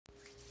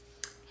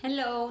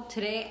Hello,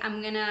 today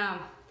I'm gonna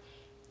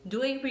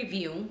do a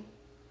review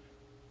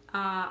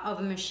of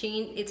a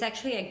machine. It's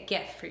actually a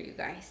gift for you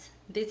guys.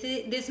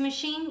 This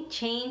machine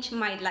changed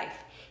my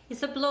life.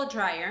 It's a blow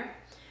dryer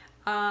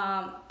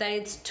that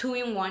it's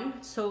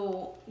 2-in-1,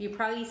 so you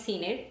probably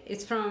seen it.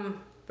 It's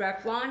from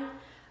Revlon.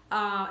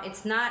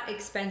 It's not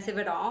expensive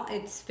at all.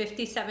 It's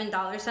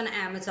 $57 on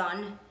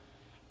Amazon,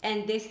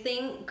 and this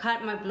thing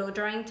cut my blow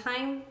drying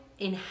time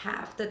in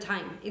half the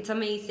time. It's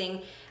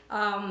amazing.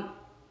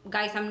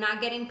 Guys, I'm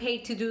not getting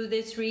paid to do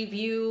this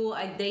review.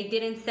 They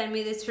didn't send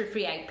me this for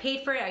free. I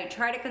paid for it. I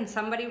tried it because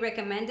somebody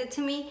recommended it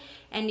to me,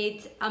 and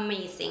it's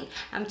amazing.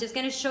 I'm just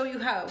gonna show you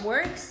how it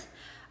works.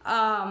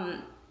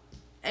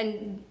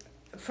 And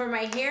for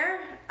my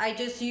hair, I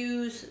just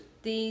use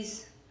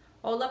these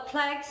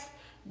Olaplex,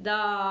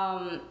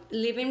 the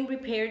Leave-In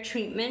Repair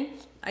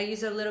treatment. I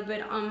use a little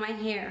bit on my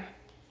hair.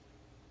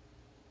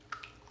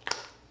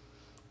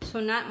 So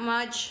not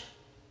much.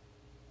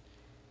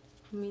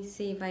 Let me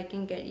see if I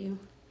can get you.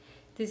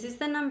 This is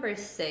the number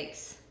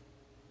 6.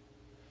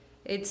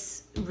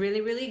 It's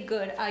really, really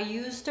good. I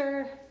used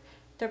their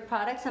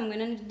products. I'm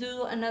gonna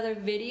do another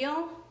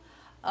video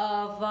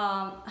of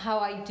how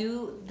I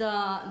do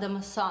the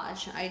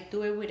massage. I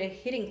do it with a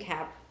heating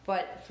cap,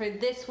 but for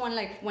this one,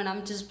 like when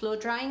I'm just blow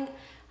drying,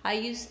 I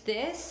use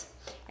this.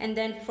 And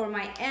then for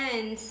my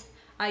ends,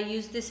 I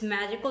use this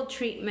magical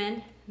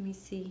treatment. Let me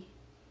see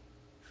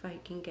if I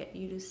can get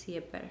you to see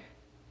it better.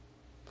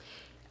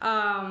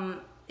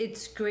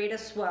 It's great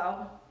as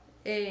well.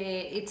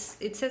 It says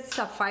it's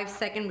a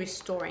 5-second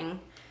restoring.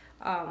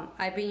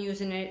 I've been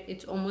using it.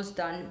 It's almost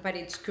done, but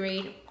it's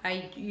great.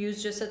 I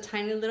use just a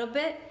tiny little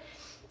bit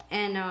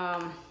and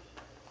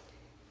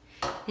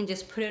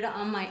just put it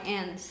on my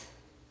ends.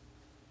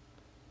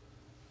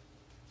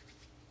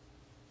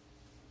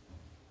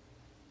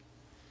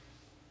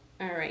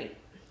 All right,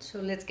 so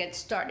let's get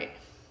started.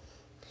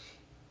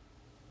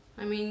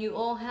 I mean, you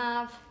all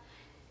have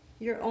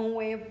your own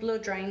way of blow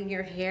drying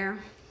your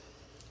hair.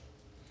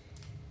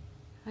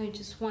 I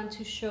just want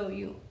to show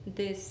you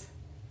this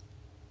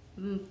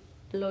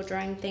blow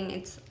drying thing.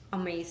 It's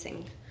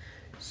amazing.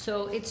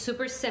 So it's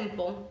super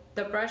simple.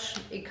 The brush,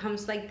 it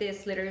comes like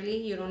this, literally.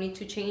 You don't need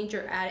to change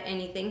or add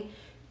anything.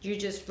 You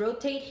just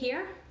rotate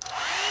here.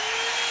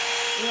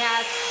 It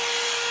has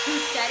 2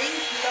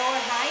 settings, low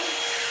or high,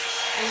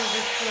 and you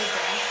just blow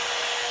dry.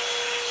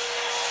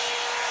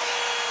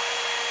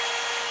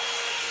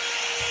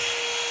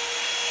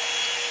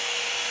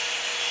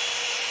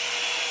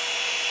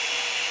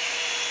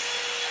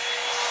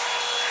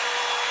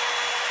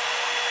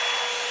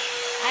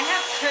 I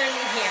have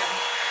curly hair,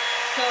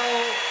 so,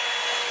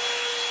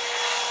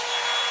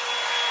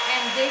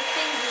 and this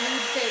thing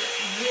leaves it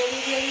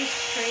really, really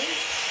straight.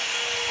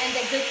 And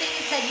the good thing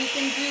is that you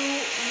can do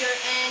your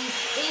ends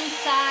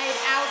inside,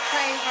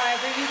 outside,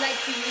 however you like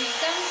to use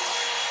them.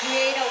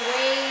 Create a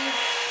wave.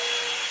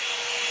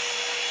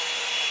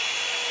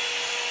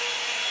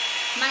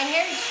 My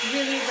hair is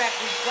really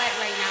wet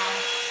right now.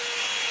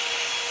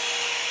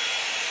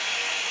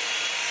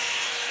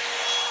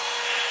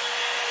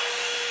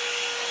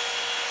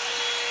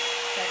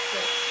 That's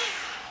it.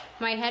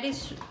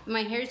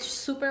 My hair is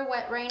super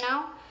wet right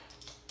now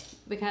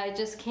because I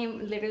just came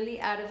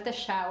literally out of the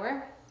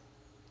shower.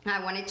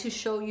 I wanted to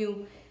show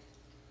you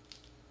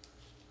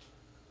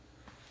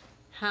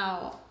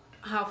how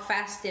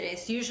fast it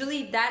is.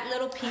 Usually that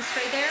little piece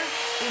right there,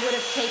 it would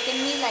have taken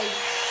me like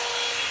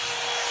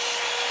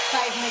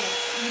 5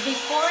 minutes.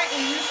 Before, it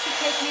used to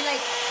take me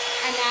like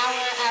an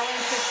hour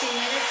and 15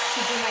 minutes to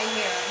do my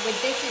hair. With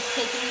this, it's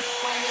taking me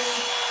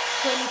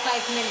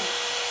 20-25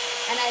 minutes.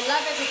 And I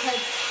love it because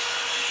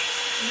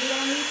you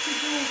don't need to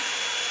do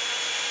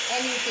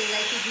anything.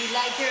 Like if you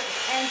like your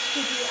ends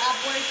to be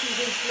upwards, you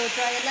just blow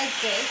dry it like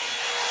this.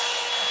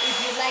 If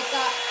you like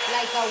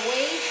a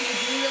wave, you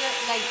do it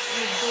like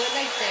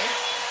this.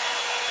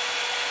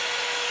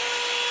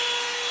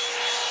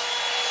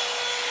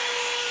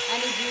 And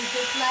if you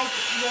just like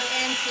your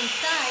ends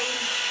inside,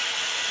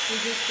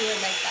 you just do it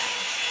like that.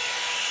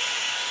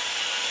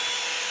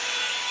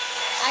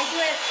 I do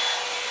it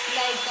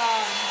like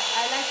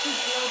I like to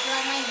blow dry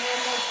my hair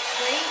like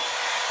straight,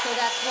 so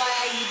that's why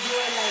I do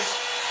it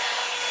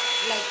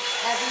like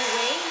every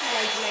way,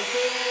 like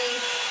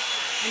this,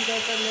 and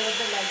there's a little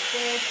bit like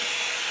this.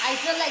 I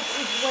feel like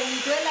when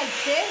you do it like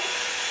this,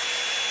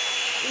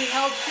 it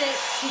helps it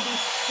to be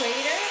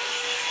straighter,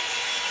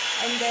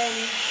 and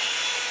then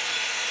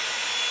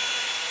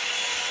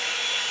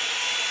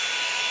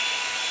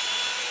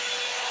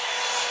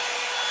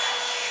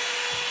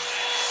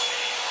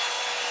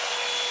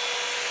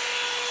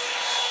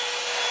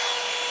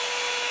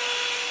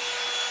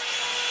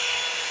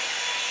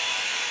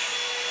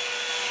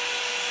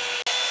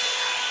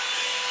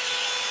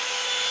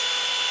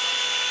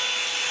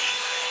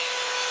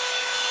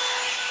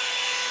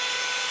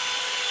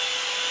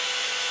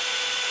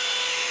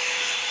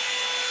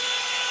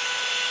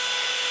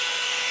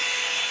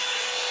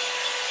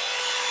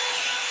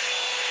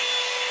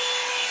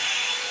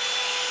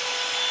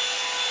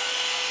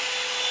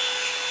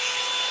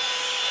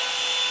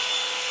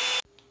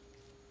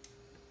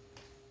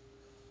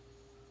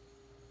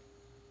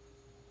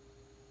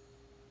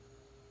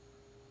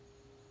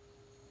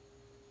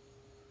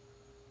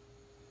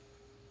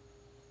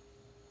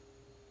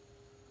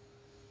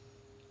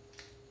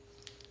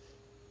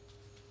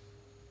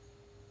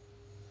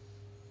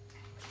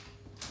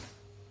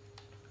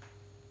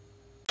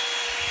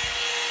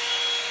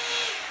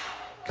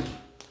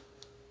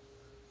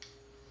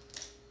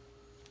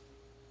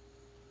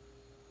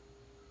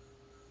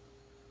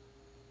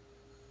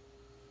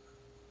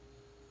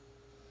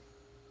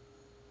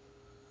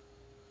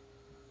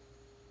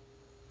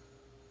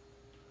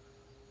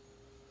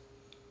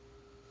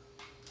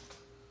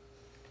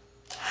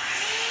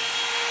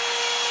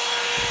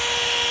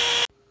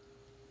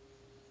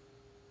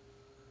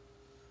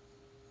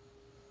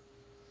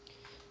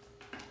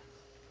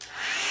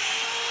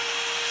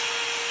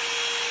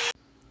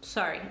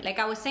sorry, like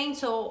I was saying,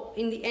 so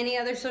in any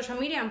other social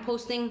media, I'm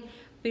posting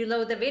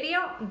below the video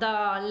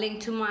the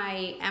link to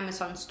my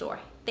Amazon store.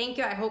 Thank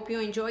you. I hope you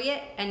enjoy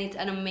it, and it's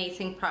an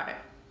amazing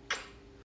product.